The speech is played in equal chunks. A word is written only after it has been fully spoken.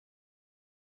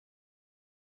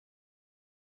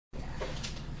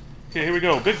Okay, here we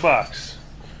go. Big box.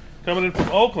 Coming in from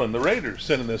Oakland, the Raiders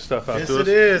sending this stuff out to us. Yes, it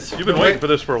is. You've been waiting for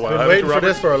this for a while. Been waiting for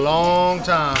this for a long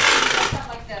time.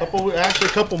 Actually,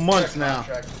 a couple months now.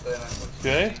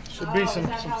 Okay. Should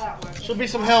be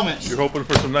some helmets. You're hoping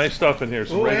for some nice stuff in here.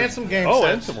 Some Ooh, Raiders. and some game Oh,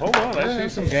 sets. and some. Hold on. I see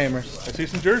some gamers. I see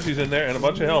some jerseys in there and a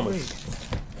bunch of helmets.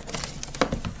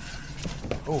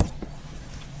 Oh,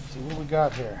 see what we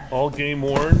got here. All game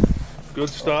worn. Good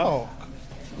stuff. Oh,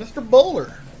 Mr.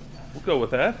 Bowler. We'll go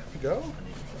with that. Here we go.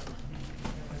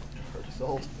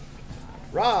 Sold.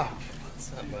 Rob.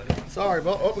 Sorry,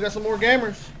 Bo. Oh, we got some more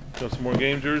gamers. Got some more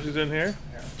game jerseys in here.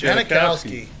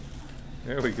 Janikowski.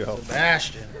 There we go.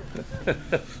 Sebastian.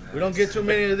 We don't get too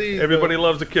many of these. Everybody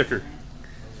loves a kicker.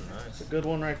 That's a good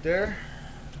one right there.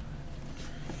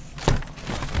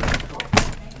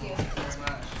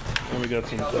 And we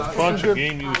got a bunch of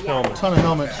game used helmets. Ton of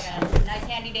helmets. Nice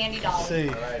handy dandy dollars. See.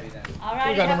 All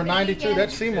right. We got number 92.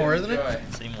 That's Seymour, isn't it?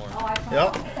 Seymour.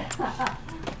 Yep.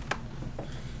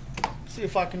 See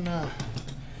if I can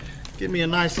get me a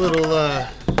nice little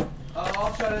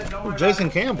Jason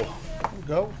Campbell. There we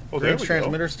go. Oh, there we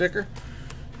transmitter sticker.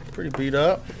 Pretty beat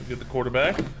up. Get the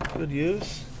quarterback. Good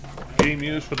use. Game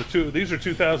used for the two. These are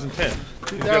 2010.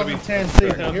 2010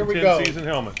 season. Here we go. Season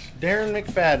helmets. Darren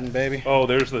McFadden, baby. Oh,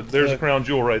 there's the crown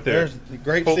jewel right there. There's the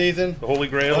great season. The Holy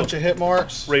Grail. Bunch of hit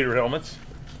marks. Raider helmets.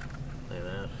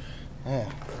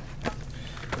 Oh.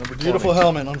 Beautiful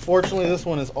helmet. Unfortunately, this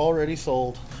one is already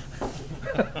sold.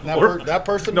 That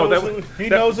person knows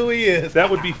knows who he is. That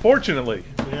would be fortunately.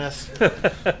 Yes.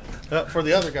 For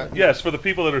the other guy. Yes, for the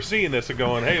people that are seeing this and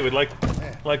going, hey, we'd like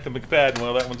the McFadden.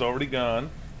 Well, that one's already gone.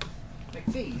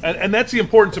 And that's the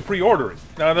importance of pre-ordering.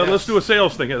 Now let's do a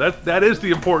sales thing here. That is the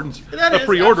importance of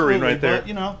pre-ordering right there. But,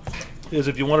 you know, is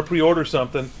if you want to pre-order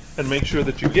something and make sure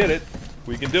that you get it,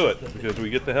 we can do it because we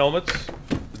get the helmets,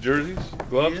 the jerseys,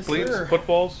 gloves, yes, cleats, sir.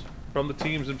 footballs from the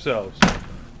teams themselves.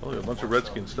 Oh, there's a bunch of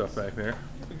Redskins stuff back there.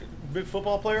 big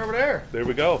football player over there. There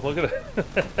we go. Look at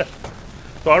it.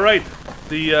 So, all right.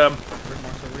 The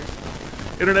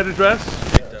internet address.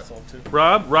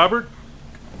 Robert.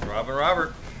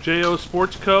 Robert. JO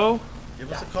Sports Co.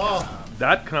 Give us a call.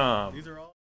 .com. These are all.